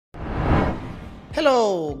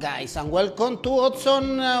Hello guys and welcome to odds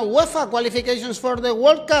on UEFA qualifications for the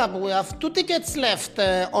World Cup. We have 2 tickets left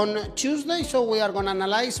on Tuesday, so we are going to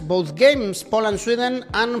analyze both games, Poland-Sweden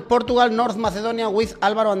and Portugal-North Macedonia with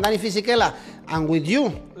Alvaro and Dani Fisichella. And with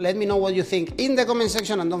you, let me know what you think in the comment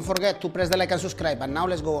section and don't forget to press the like and subscribe. And now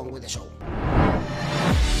let's go on with the show.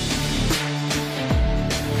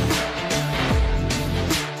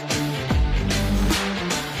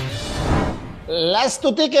 Last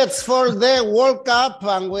 2 tickets for the World Cup,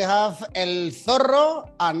 and we have El Zorro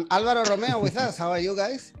and Álvaro Romeo with us. How are you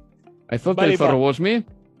guys? I thought El Zorro was me.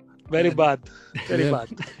 Very bad. Very bad.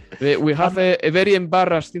 We have a very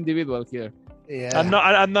embarrassed individual here. Yeah.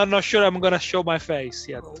 I'm not sure I'm going to show my face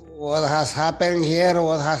yet. What has happened here?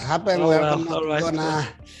 What has happened? We're not going to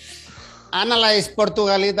analyze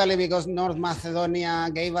Portugal-Italy because North Macedonia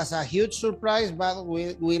gave us a huge surprise, but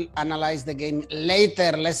we will analyze the game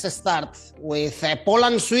later. Let's start with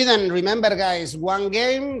Poland-Sweden. Remember, guys, one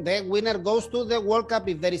game, the winner goes to the World Cup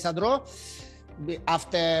if there is a draw.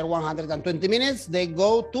 After 120 minutes, they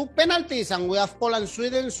go to penalties, and we have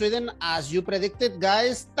Poland-Sweden. Sweden, as you predicted,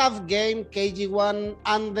 guys, tough game, KG1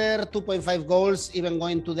 under 2.5 goals, even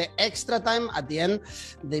going to the extra time. At the end,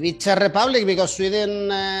 they beat Czech Republic because Sweden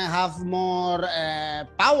have more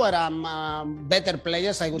power and better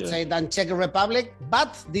players, I would say, than Czech Republic.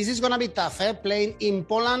 But this is going to be tough, playing in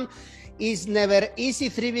Poland is never easy.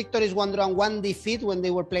 3 victories, 1 draw, and 1 defeat when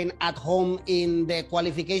they were playing at home in the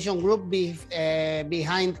qualification group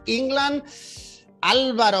behind England.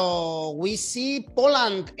 Alvaro, we see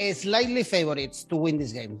Poland slightly favorites to win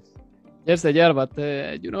this game. Yes, they are, but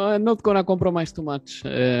I'm not going to compromise too much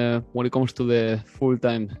when it comes to the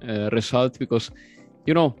full-time result because,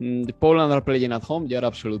 the Poland are playing at home. You're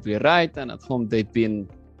absolutely right, and at home they've been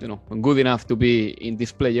good enough to be in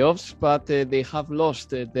these playoffs, but they have lost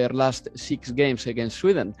their last 6 games against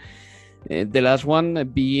Sweden. The last one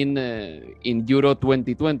being in Euro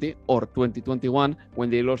 2020 or 2021 when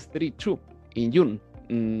they lost 3-2 in June.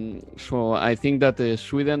 So I think that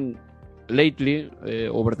Sweden lately,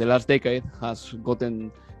 over the last decade, has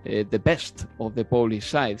gotten the best of the Polish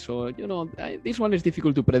side. So, this one is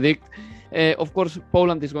difficult to predict. Of course,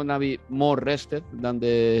 Poland is going to be more rested than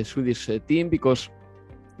the Swedish team because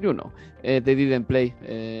they didn't play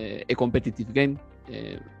a competitive game.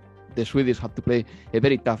 The Swedes have to play a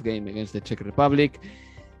very tough game against the Czech Republic.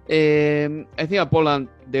 I think at Poland,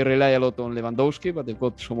 they rely a lot on Lewandowski, but they've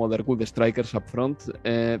got some other good strikers up front.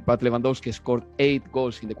 But Lewandowski scored 8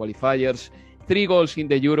 goals in the qualifiers, 3 goals in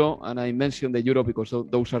the Euro, and I mentioned the Euro because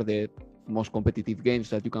those are the most competitive games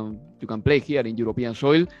that you can play here in European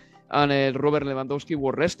soil. And Robert Lewandowski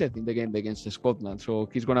was rested in the game against Scotland, so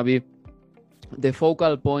he's going to be the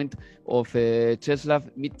focal point of Czeslaw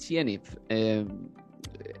Mietieniew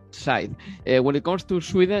side. When it comes to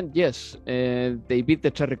Sweden, yes, they beat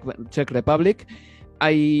the Czech Republic.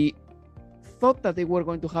 I thought that they were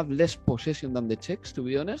going to have less possession than the Czechs, to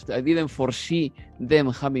be honest. I didn't foresee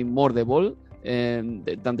them having more the ball than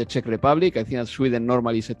the Czech Republic. I think that Sweden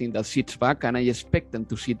normally is a team that sits back, and I expect them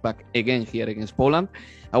to sit back again here against Poland,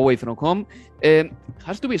 away from home.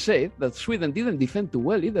 Has to be said that Sweden didn't defend too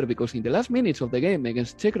well either, because in the last minutes of the game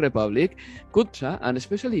against Czech Republic, Kutza and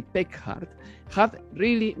especially Pekhart had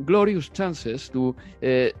really glorious chances to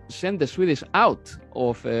send the Swedish out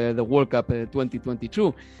of the World Cup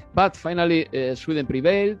 2022. But finally, Sweden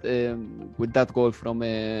prevailed with that goal from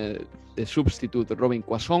the substitute Robin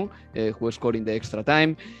Quasson, who scored in the extra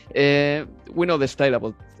time. We know the style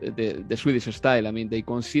about the Swedish style. I mean, they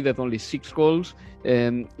conceded only 6 goals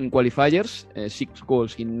in qualifiers, 6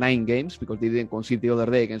 goals in 9 games, because they didn't concede the other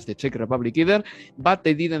day against the Czech Republic either, but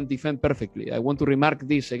they didn't defend perfectly. I want to remark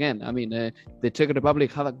this again. I mean, the Czech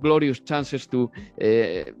Republic had glorious chances to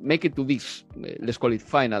make it to this, let's call it,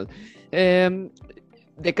 final.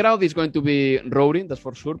 The crowd is going to be roaring, that's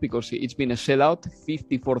for sure, because it's been a sellout.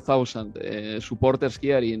 54,000 supporters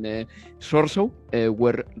here in Sorso,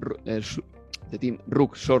 where the team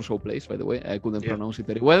Rook Sorso plays, by the way. I couldn't pronounce it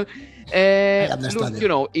very well.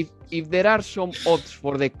 Look, if there are some odds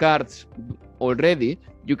for the cards already,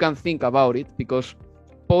 you can think about it, because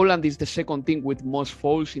Poland is the second team with most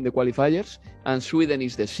fouls in the qualifiers, and Sweden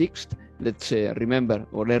is the 6th. Let's remember,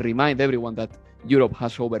 or let's remind everyone that Europe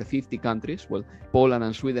has over 50 countries. Well, Poland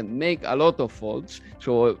and Sweden make a lot of faults.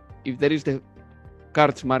 So if there is the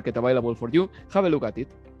cards market available for you, have a look at it.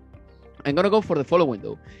 I'm going to go for the following,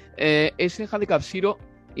 though. Asian Handicap 0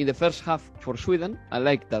 in the first half for Sweden. I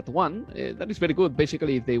like that one. That is very good.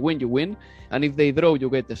 Basically, if they win, you win. And if they draw, you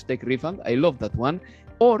get a stake refund. I love that one.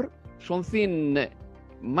 Or something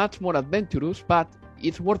much more adventurous, but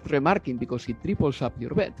it's worth remarking because it triples up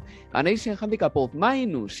your bet. An Asian handicap of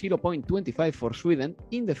minus 0.25 for Sweden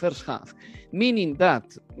in the first half, meaning that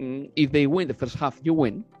if they win the first half, you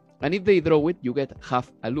win. And if they draw it, you get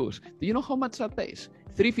half a lose. Do you know how much that pays?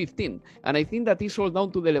 315. And I think that is all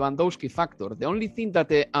down to the Lewandowski factor. The only thing that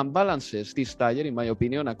unbalances this tire, in my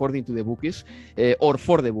opinion, according to the bookies, or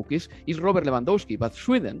for the bookies, is Robert Lewandowski. But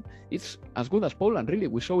Sweden, it's as good as Poland, really.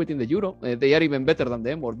 We saw it in the Euro. They are even better than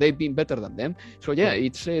them, or they've been better than them. So yeah,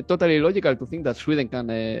 it's totally logical to think that Sweden can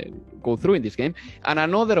go through in this game. And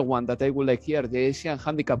another one that I would like here, the Asian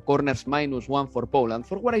handicap corners -1 for Poland.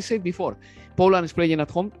 For what I said before, Poland is playing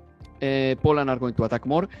at home. Poland are going to attack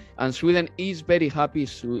more, and Sweden is very happy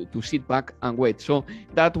to sit back and wait. So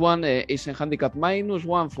that one is a handicap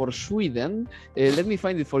 -1 for Sweden. Let me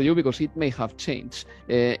find it for you because it may have changed.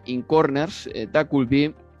 In corners, that could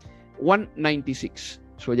be 196.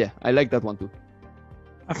 So yeah, I like that one too.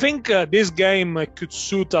 I think this game could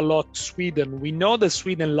suit a lot Sweden. We know that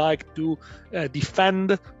Sweden like to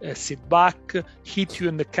defend, sit back, hit you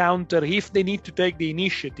in the counter. If they need to take the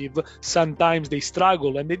initiative, sometimes they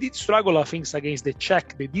struggle. And they did struggle, I think, against the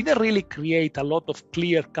Czech. They didn't really create a lot of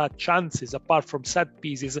clear-cut chances apart from set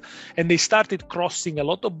pieces. And they started crossing a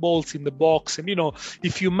lot of balls in the box. And, you know,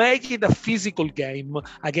 if you make it a physical game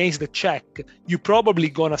against the Czech, you're probably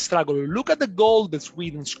going to struggle. Look at the goal that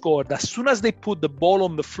Sweden scored. As soon as they put the ball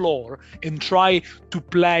on the floor and try to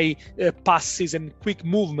play passes and quick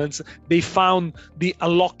movements, they found the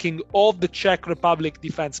unlocking of the Czech Republic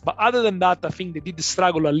defense. But other than that, I think they did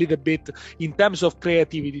struggle a little bit in terms of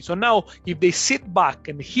creativity. So now if they sit back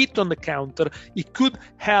and hit on the counter, it could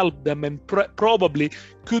help them and probably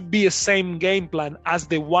could be a same game plan as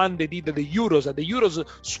the one they did at the Euros. At the Euros,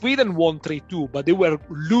 Sweden won 3-2, but they were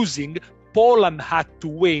losing. Poland had to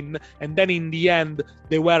win, and then in the end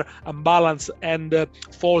they were unbalanced, and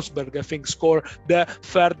Forsberg, I think, scored the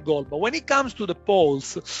third goal. But when it comes to the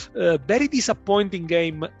Poles, very disappointing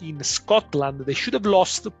game in Scotland. They should have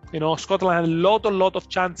lost. You know, Scotland had a lot of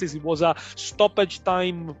chances. It was a stoppage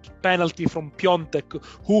time penalty from Piontek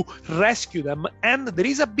who rescued them, and there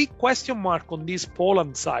is a big question mark on this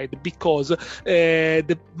Poland side because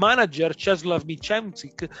the manager Czesław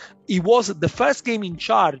Michemczyk, it was the first game in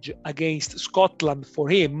charge against Scotland for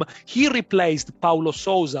him. He replaced Paulo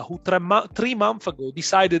Sousa, who 3 months ago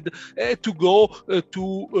decided to go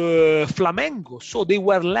to Flamengo. So they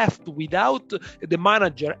were left without the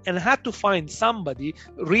manager and had to find somebody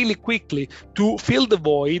really quickly to fill the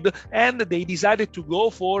void. And they decided to go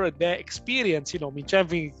for the experience. You know,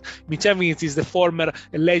 Michemczyk is the former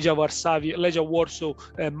Legia Warsaw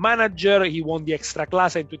manager. He won the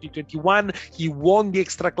Ekstraklasa in 2021. He won the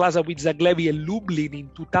Ekstraklasa with Zagłębie and Lublin in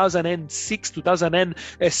 2006,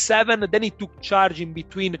 2007. Then he took charge in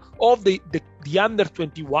between of the under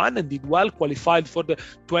 21 and did well, qualified for the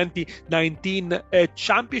 2019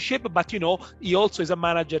 championship. But, you know, he also is a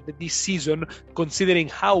manager that this season, considering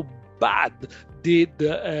how bad the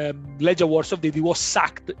Legia Warsaw did, he was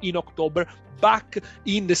sacked in October, back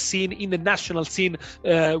in the scene, in the national scene,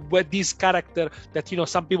 where this character that, you know,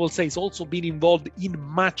 some people say is also been involved in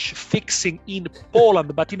match fixing in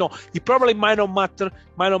Poland. But, you know, it probably might not matter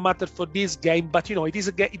for this game. But, you know, it is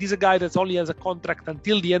a guy that only has a contract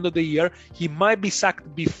until the end of the year. He might be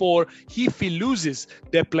sacked before. If he loses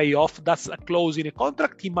the playoff, that's a clause in a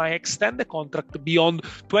contract, he might extend the contract beyond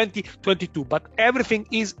 2022. But everything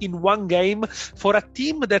is in one game for a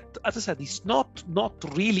team that, as I said, is not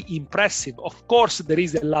really impressive. Of course, there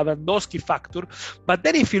is the Lewandowski factor, but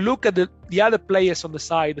then if you look at the other players on the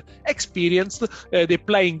side, experienced, they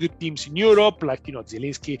play in good teams in Europe, like, you know,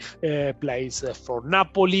 Zielinski plays for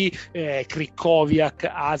Napoli,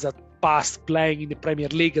 Krychowiak has a past playing in the Premier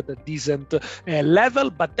League at a decent level,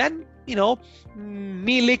 but then, you know,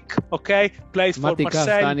 Milik, okay, plays for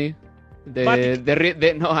Marseille.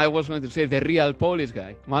 No, I was going to say the real Polish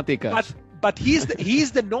guy, Matikas. But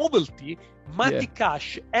he's the novelty.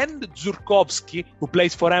 Matikash and Żurkowski, who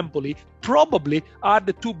plays for Empoli, probably are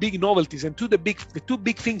the two big novelties and the two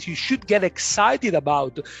big things you should get excited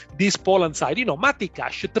about this Poland side. You know,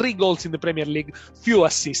 Matikash, 3 goals in the Premier League, few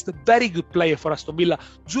assists, very good player for Aston Villa.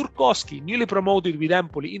 Żurkowski, newly promoted with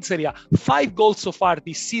Empoli in Serie A, 5 goals so far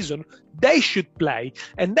this season. They should play.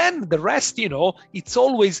 And then the rest, you know, it's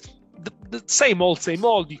always the same old.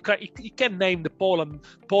 You can name the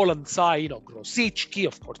Poland side, you know, Grosicki,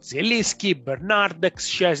 of course, Zielinski, Bernardek,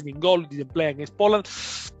 Szczesny in goal, didn't play against Poland.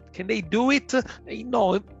 Can they do it?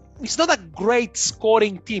 No, it's not a great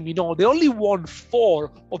scoring team. You know, they only won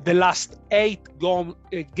 4 of the last 8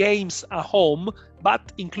 games at home,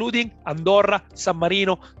 but including Andorra, San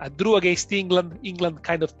Marino, drew against England. England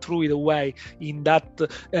kind of threw it away in that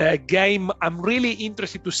game. I'm really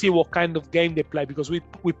interested to see what kind of game they play, because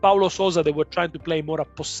with Paulo Sousa, they were trying to play more a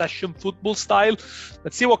possession football style.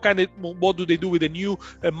 Let's see what do they do with the new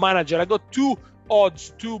manager. I got two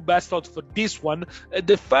best odds for this one.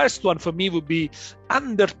 The first one for me would be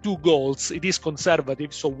under 2 goals. It is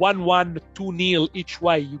conservative, so 1-1, 2-0 each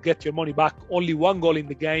way. You get your money back. Only 1 goal in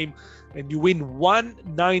the game, and you win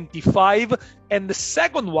 195. And the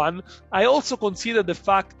second one, I also consider the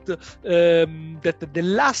fact that the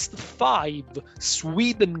last 5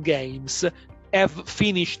 Sweden games have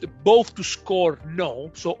finished both to score no.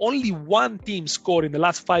 So only one team scored in the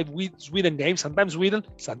last 5 Sweden games. Sometimes Sweden,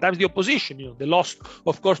 sometimes the opposition. You know, they lost,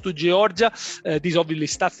 of course, to Georgia. These obviously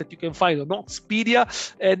stats that you can find on Expedia.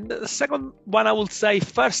 And the second one, I would say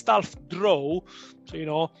first half draw. So, you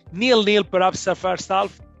know, 0-0 perhaps the first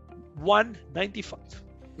half, 195.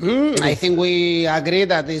 I think we agree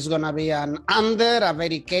that it's going to be an under, a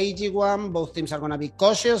very cagey one. Both teams are going to be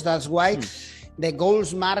cautious. That's why the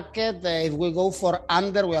goals market, if we go for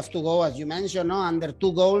under, we have to go, as you mentioned, no? Under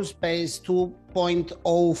 2 goals pays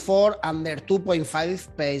 2.04, under 2.5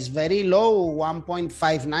 pays very low,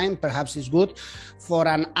 1.59 perhaps is good. For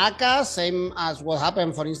an ACA, same as what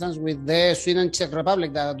happened, for instance, with the Sweden-Czech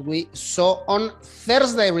Republic that we saw on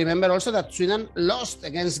Thursday. Remember also that Sweden lost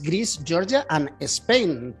against Greece, Georgia, and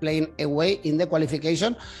Spain, playing away in the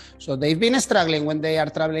qualification. So they've been struggling when they are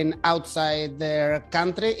traveling outside their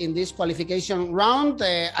country in this qualification round.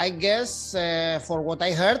 I guess, for what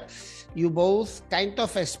I heard, you both kind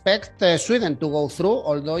of expect Sweden to go through,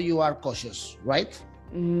 although you are cautious, right?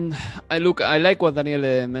 I like what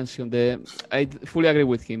Daniele mentioned. I fully agree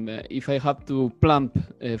with him. If I have to plump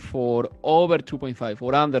for over 2.5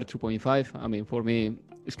 or under 2.5, I mean, for me,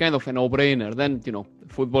 it's kind of a no-brainer. Then, you know,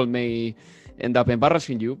 football may end up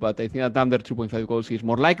embarrassing you, but I think that under 2.5 goals is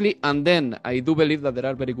more likely. And then I do believe that there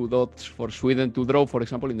are very good odds for Sweden to draw, for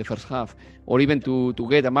example, in the first half, or even to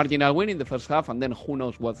get a marginal win in the first half, and then who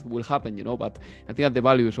knows what will happen, you know. But I think that the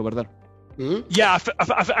value is over there. Mm-hmm. Yeah,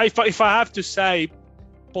 if I have to say,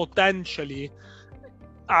 potentially,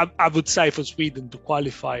 I would say for Sweden to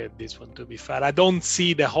qualify at this one, to be fair. I don't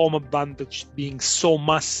see the home advantage being so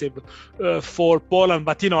massive for Poland,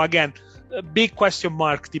 but, you know, again, a big question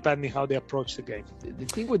mark depending how they approach the game. The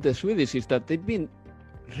thing with the Swedish is that they've been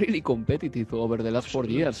really competitive over the last 4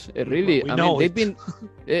 years. Really, I mean,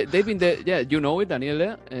 they've been you know it,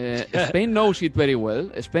 Daniele. Spain knows it very well.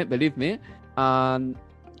 Spain, believe me, and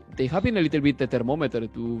they have been a little bit the thermometer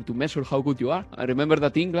to measure how good you are. I remember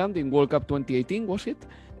that England in World Cup 2018, was it?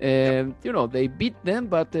 You know, they beat them,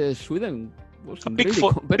 but Sweden was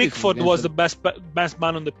Pickford was the best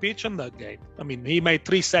man on the pitch on that game. I mean, he made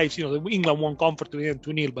 3 saves. You know, England won comfortably and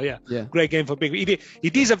 2-0, but yeah, great game for Pickford.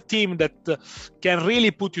 It is a team that can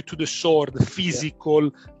really put you to the sword,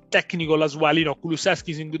 physical, technical as well. You know, Kulusevski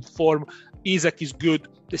is in good form. Isaac is good.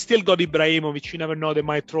 They still got Ibrahimovic. You never know, they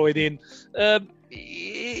might throw it in.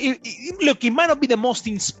 Look, it might not be the most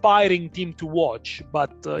inspiring team to watch,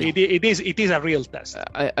 but it is a real test.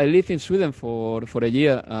 I lived in Sweden for a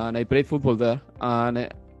year, and I played football there, and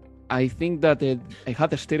I think that I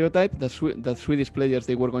had a stereotype that Swedish players,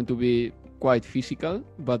 they were going to be quite physical,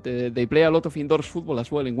 but they play a lot of indoors football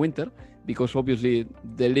as well in winter, because obviously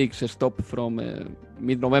the leagues stop from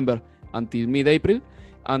mid-November until mid-April.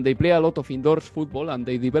 And they play a lot of indoors football, and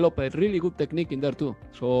they develop a really good technique in there too.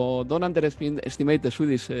 So don't underestimate the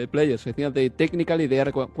Swedish players. I think that technically they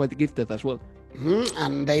are quite gifted as well. Mm-hmm.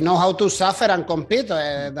 And they know how to suffer and compete.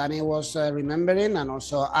 Danny was remembering, and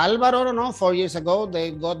also Alvaro, no, 4 years ago,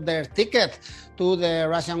 they got their ticket to the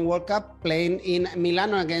Russian World Cup, playing in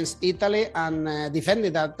Milano against Italy, and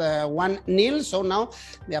defended at 1-0. So now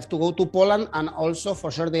they have to go to Poland, and also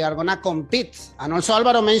for sure they are going to compete. And also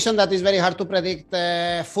Alvaro mentioned that it's very hard to predict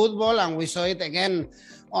football, and we saw it again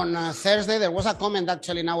on Thursday. There was a comment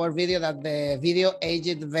actually in our video that the video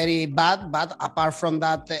aged very bad, but apart from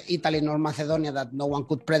that Italy, North Macedonia, that no one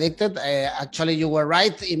could predict it, actually you were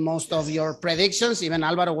right in most of your predictions. Even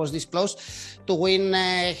Alvaro was this close to win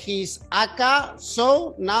his ACA.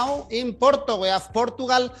 So now in Porto, we have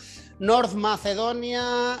Portugal, North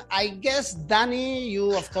Macedonia. I guess, Danny,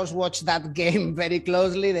 you of course watched that game very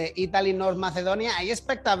closely, the Italy-North Macedonia. I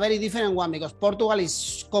expect a very different one, because Portugal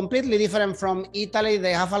is completely different from Italy.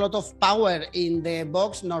 They have a lot of power in the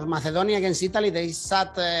box. North Macedonia against Italy, they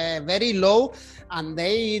sat very low, and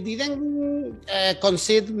they didn't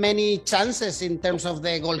concede many chances in terms of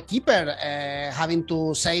the goalkeeper having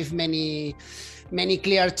to save many many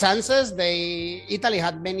clear chances. Italy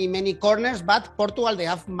had many corners, but Portugal, they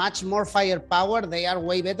have much more firepower. They are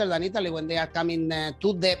way better than Italy when they are coming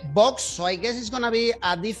to the box. So I guess it's going to be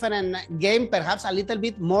a different game, perhaps a little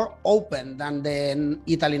bit more open than the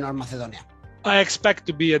Italy North Macedonia. I expect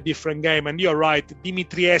to be a different game, and you're right.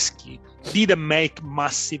 Dimitrievski didn't make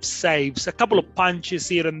massive saves. A couple of punches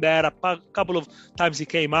here and there. A couple of times he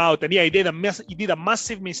came out, and yeah, he did a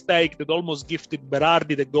massive mistake that almost gifted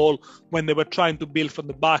Berardi the goal when they were trying to build from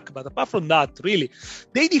the back. But apart from that, really,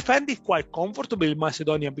 they defended quite comfortably in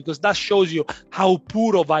Macedonia, because that shows you how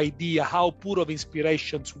poor of idea, how poor of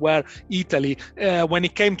inspirations were Italy. When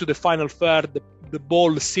it came to the final third, the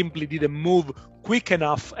ball simply didn't move quick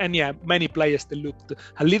enough, and yeah, many players, they looked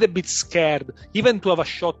a little bit scared even to have a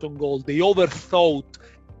shot on goal. They overthought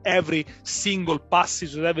every single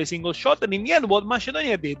passes with every single shot, and in the end, what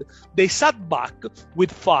Macedonia did, they sat back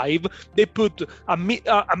with 5. They put a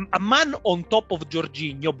man on top of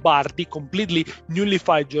Jorginho, Bardi, completely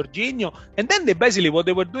nullified Jorginho, and then they basically, what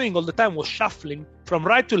they were doing all the time was shuffling from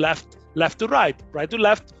right to left, left to right, right to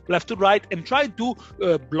left, left to right, and try to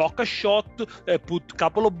block a shot, put a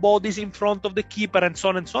couple of bodies in front of the keeper, and so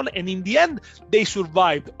on and so on. And in the end, they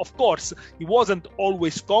survived. Of course, it wasn't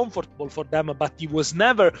always comfortable for them, but it was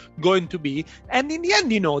never going to be. And in the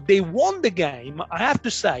end, they won the game, I have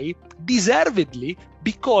to say, deservedly,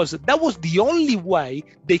 because that was the only way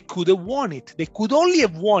they could have won it. They could only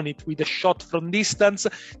have won it with a shot from distance,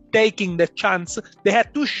 taking the chance. They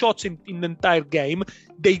had 2 shots in the entire game.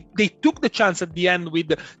 They took the chance at the end with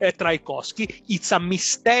Trajkovski. It's a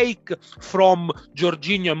mistake from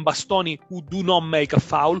Jorginho and Bastoni, who do not make a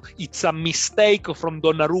foul. It's a mistake from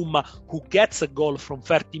Donnarumma, who gets a goal from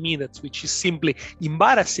 30 minutes, which is simply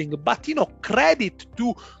embarrassing. But, credit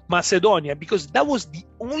to Macedonia, because that was the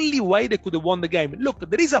only way they could have won the game. Look,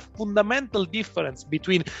 there is a fundamental difference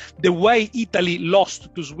between the way Italy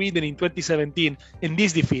lost to Sweden in 2017 and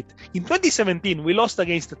this defeat. In 2017, we lost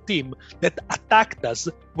against a team that attacked us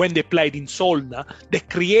when they played in Solna, that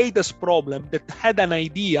created us problem, that had an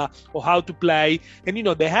idea of how to play, and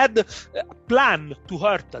they had a plan to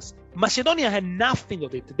hurt us. Macedonia had nothing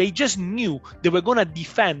of it. They just knew they were going to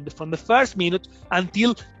defend from the first minute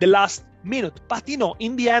until the last minute. But,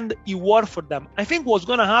 in the end, it worked for them. I think what's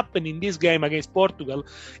going to happen in this game against Portugal,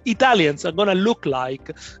 Italians are going to look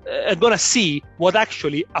like, are going to see what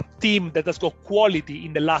actually a team that has got quality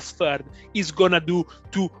in the last third is going to do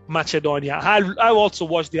to Macedonia. I've also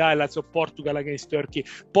watched the highlights of Portugal against Turkey.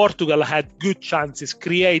 Portugal had good chances,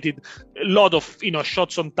 created a lot of,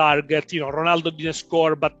 shots on target. Ronaldo didn't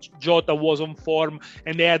score, but Jota was on form,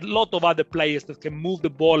 and they had a lot of other players that can move the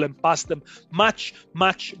ball and pass them much,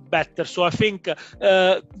 much better. So I think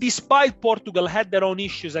despite Portugal had their own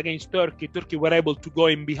issues against Turkey were able to go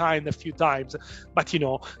in behind a few times. But,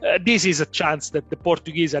 this is a chance that the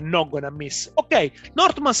Portuguese are not going to miss. Okay,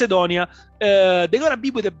 North Macedonia, they're going to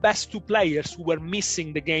be with the best 2 players who were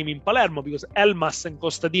missing the game in Palermo, because Elmas and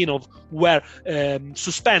Kostadinov were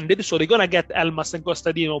suspended. So they're going to get Elmas and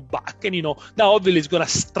Kostadinov back. And, that obviously is going to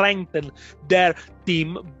strengthen their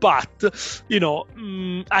team. But,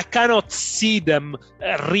 I cannot see them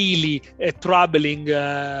really troubling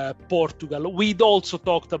Portugal. We'd also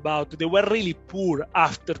talked about they were really poor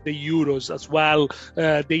after the Euros as well.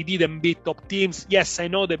 They didn't beat top teams. Yes, I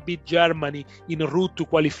know they beat Germany in route to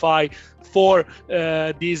qualify for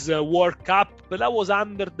this World Cup, but that was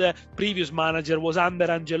under the previous manager, was under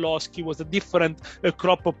Angelowski, was a different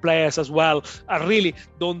crop of players as well. I really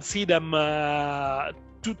don't see them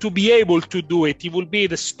to be able to do it. It will be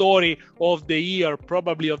the story of the year,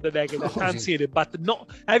 probably of the decade. I can't see it. But no,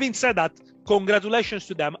 having said that, congratulations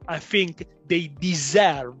to them. I think they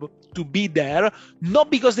deserve to be there,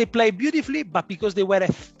 not because they play beautifully, but because they were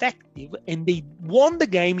effective and they won the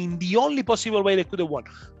game in the only possible way they could have won.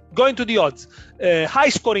 Going to the odds, high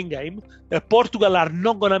scoring game. Portugal are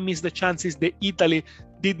not going to miss the chances that Italy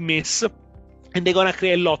did miss, and they're going to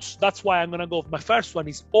create lots. That's why I'm going to go. My first one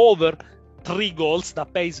is over 3 goals.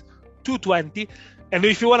 That pays 220. And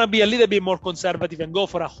if you want to be a little bit more conservative and go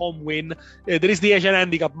for a home win, there is the Asian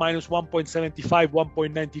handicap minus 1.75,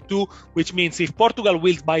 1.92, which means if Portugal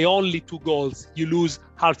wins by only 2 goals, you lose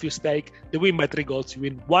half your stake. They win by 3 goals, you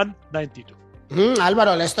win 192.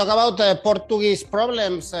 Alvaro, let's talk about Portuguese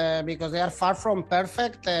problems because they are far from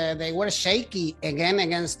perfect. They were shaky again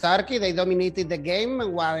against Turkey. They dominated the game.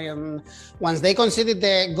 Once they conceded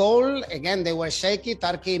the goal, again, they were shaky.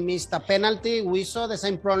 Turkey missed a penalty. We saw the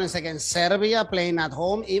same problems against Serbia playing at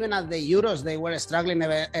home. Even at the Euros, they were struggling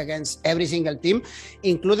against every single team,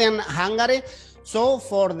 including Hungary. So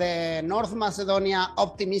for the North Macedonia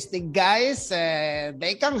optimistic guys,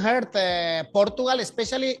 they can hurt Portugal,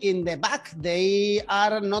 especially in the back. They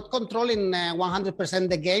are not controlling 100%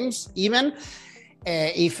 the games, even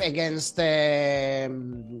if against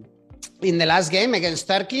in the last game against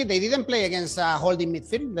Turkey, they didn't play against a holding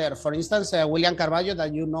midfielder. For instance, William Carvalho,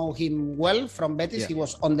 that you know him well from Betis, he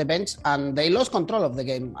was on the bench and they lost control of the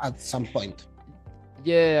game at some point.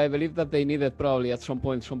 Yeah, I believe that they needed probably at some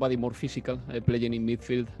point somebody more physical playing in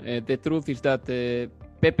midfield. The truth is that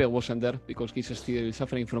Pepe wasn't there because he's still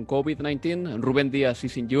suffering from COVID-19, and Ruben Dias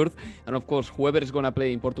is injured, and of course, whoever is going to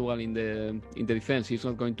play in Portugal in the defense is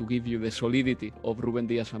not going to give you the solidity of Ruben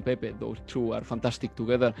Dias and Pepe. Those two are fantastic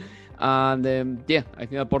together, and I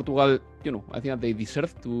think that Portugal, I think that they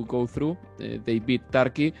deserve to go through. They beat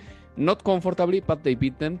Turkey. Not comfortably, but they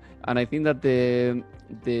beat them, and I think that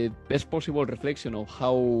the best possible reflection of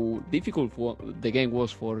how difficult the game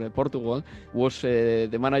was for Portugal was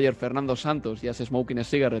the manager Fernando Santos just smoking a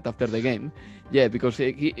cigarette after the game. Yeah, because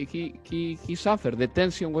he suffered. The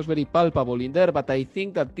tension was very palpable in there, but I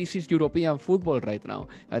think that this is European football right now.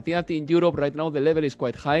 I think that in Europe right now the level is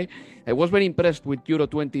quite high. I was very impressed with Euro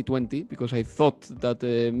 2020 because I thought that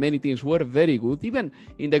many teams were very good, even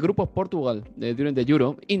in the group of Portugal during the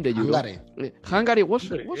Euro, Hungary was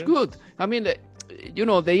good. I mean,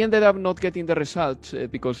 they ended up not getting the results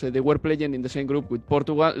because they were playing in the same group with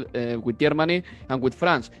Portugal, with Germany, and with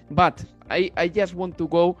France. But I just want to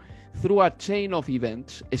go through a chain of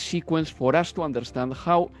events, a sequence for us to understand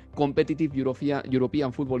how competitive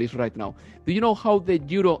European football is right now. Do you know how the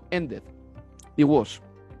Euro ended? It was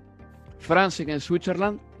France against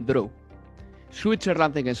Switzerland, draw.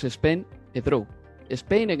 Switzerland against Spain, a draw.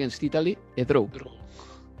 Spain against Italy, a draw.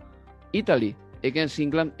 Italy against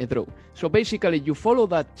England, a draw. So basically, you follow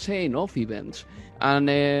that chain of events, and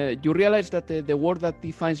you realize that the word that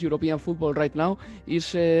defines European football right now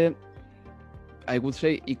is, I would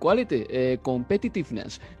say, equality,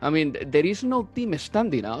 competitiveness. I mean, there is no team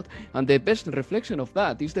standing out, and the best reflection of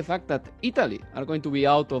that is the fact that Italy are going to be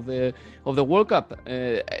out of the World Cup,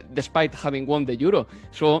 despite having won the Euro.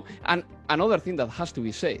 So, and another thing that has to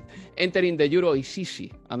be said, entering the Euro is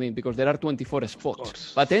easy. I mean, because there are 24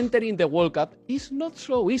 spots. But entering the World Cup is not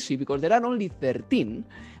so easy because there are only 13.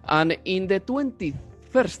 And in the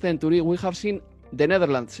 21st century, we have seen the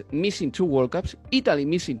Netherlands missing 2 World Cups, Italy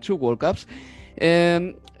missing 2 World Cups,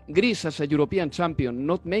 Greece as a European champion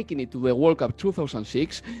not making it to the World Cup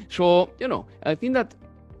 2006. So, I think that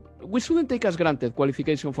we shouldn't take as granted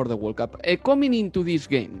qualification for the World Cup. Coming into this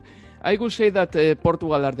game, I would say that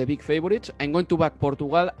Portugal are the big favorites. I'm going to back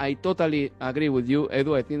Portugal. I totally agree with you,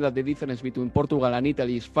 Edu. I think that the difference between Portugal and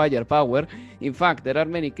Italy is firepower. In fact, there are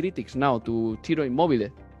many critics now to Ciro Immobile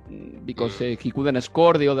because he couldn't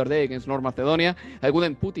score the other day against North Macedonia. I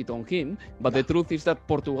wouldn't put it on him, but the truth is that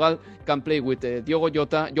Portugal can play with Diogo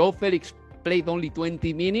Jota. João Felix played only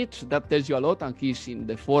 20 minutes. That tells you a lot, and he's in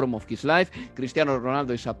the form of his life. Cristiano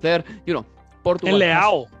Ronaldo is up there. Portugal.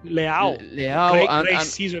 And Leao. Great and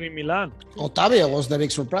season in Milan. Otavio was the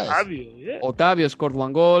big surprise. Otavio scored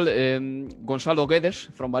 1 goal. Gonzalo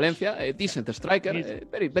Guedes from Valencia, a decent striker,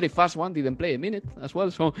 very, very fast one, didn't play a minute as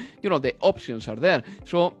well. So, the options are there.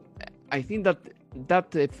 So, I think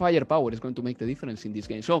that firepower is going to make the difference in this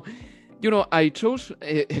game. So, I chose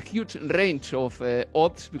a huge range of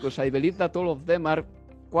odds because I believe that all of them are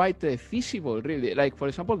quite feasible, really. Like, for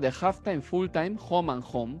example, the halftime, full-time, home and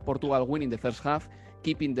home. Portugal winning the first half,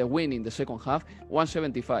 keeping the win in the second half,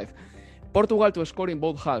 175. Portugal to score in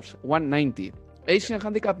both halves, 190. Asian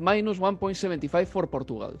handicap minus 1.75 for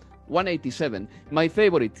Portugal, 187. My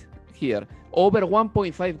favorite here, over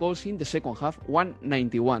 1.5 goals in the second half,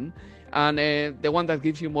 191. And the one that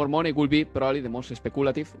gives you more money will be probably the most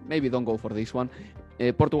speculative. Maybe don't go for this one.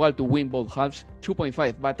 Portugal to win both halves,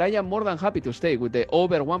 2.5. But I am more than happy to stay with the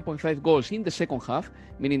over 1.5 goals in the second half,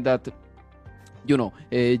 meaning that,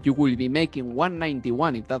 you will be making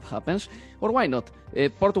 191 if that happens. Or why not?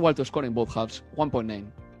 Portugal to score in both halves,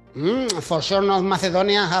 1.9. For sure, North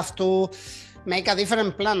Macedonia have to make a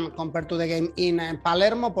different plan compared to the game in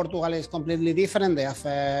Palermo. Portugal is completely different. They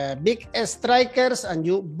have big strikers, and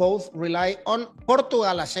you both rely on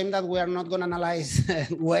Portugal. A shame that we are not going to analyze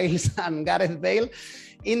Wales and Gareth Bale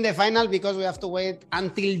in the final because we have to wait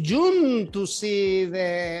until June to see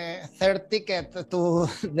the third ticket to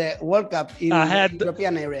the World Cup in the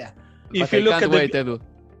European area. If you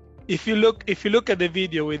look at the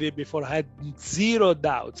video we did before, I had zero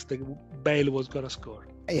doubts that Bale was going to score.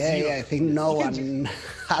 Yeah, I think no one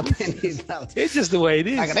had any doubt. It's just the way it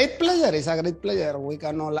is. A great player. He's a great player. We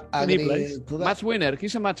can all agree to that. Match winner.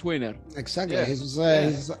 He's a match winner. Exactly. Yeah. He's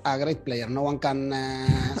a great player. No one can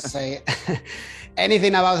say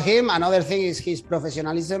anything about him. Another thing is his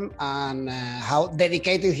professionalism and how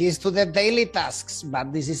dedicated he is to the daily tasks.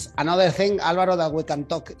 But this is another thing, Alvaro, that we can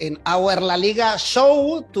talk in our La Liga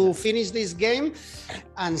show to finish this game.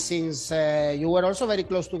 And since you were also very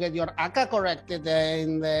close to get your ACA corrected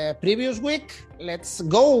in the previous week, let's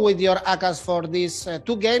go with your ACAs for these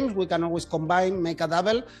two games. We can always combine, make a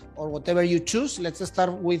double, or whatever you choose. Let's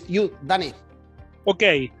start with you, Danny.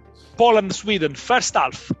 Okay. Poland, Sweden, first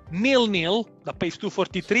half, 0-0, that pays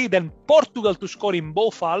 243. Then Portugal to score in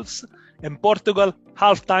both halves, and Portugal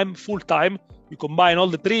half-time, full-time. You combine all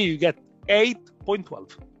the three, you get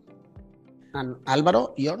 8.12. And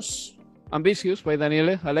Alvaro, yours? Ambitious by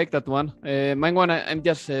Daniele. I like that one. Mine one, I'm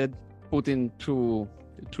just putting two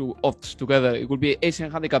odds together. It will be Asian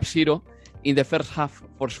Handicap 0 in the first half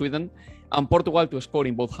for Sweden, and Portugal to score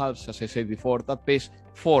in both halves, as I said before. That pays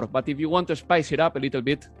 4. But if you want to spice it up a little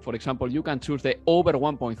bit, for example, you can choose the over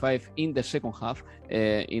 1.5 in the second half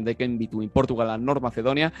in the game between Portugal and North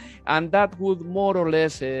Macedonia, and that would more or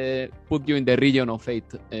less put you in the region of 8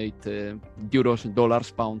 euros,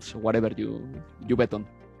 dollars, pounds, whatever you bet on.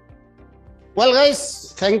 Well,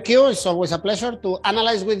 guys, thank you. It's always a pleasure to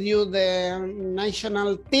analyze with you the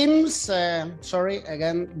national teams. Sorry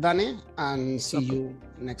again, Danny, and see you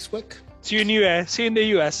next week. See you in the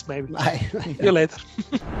US, maybe. Bye. See you later.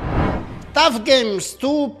 Tough games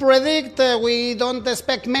to predict. We don't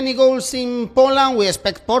expect many goals in Poland. We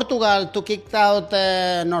expect Portugal to kick out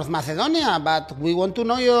North Macedonia, but we want to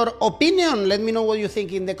know your opinion. Let me know what you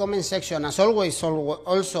think in the comment section. As always,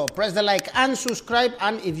 also press the like and subscribe,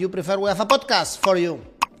 and if you prefer, we have a podcast for you.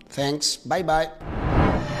 Thanks. Bye-bye.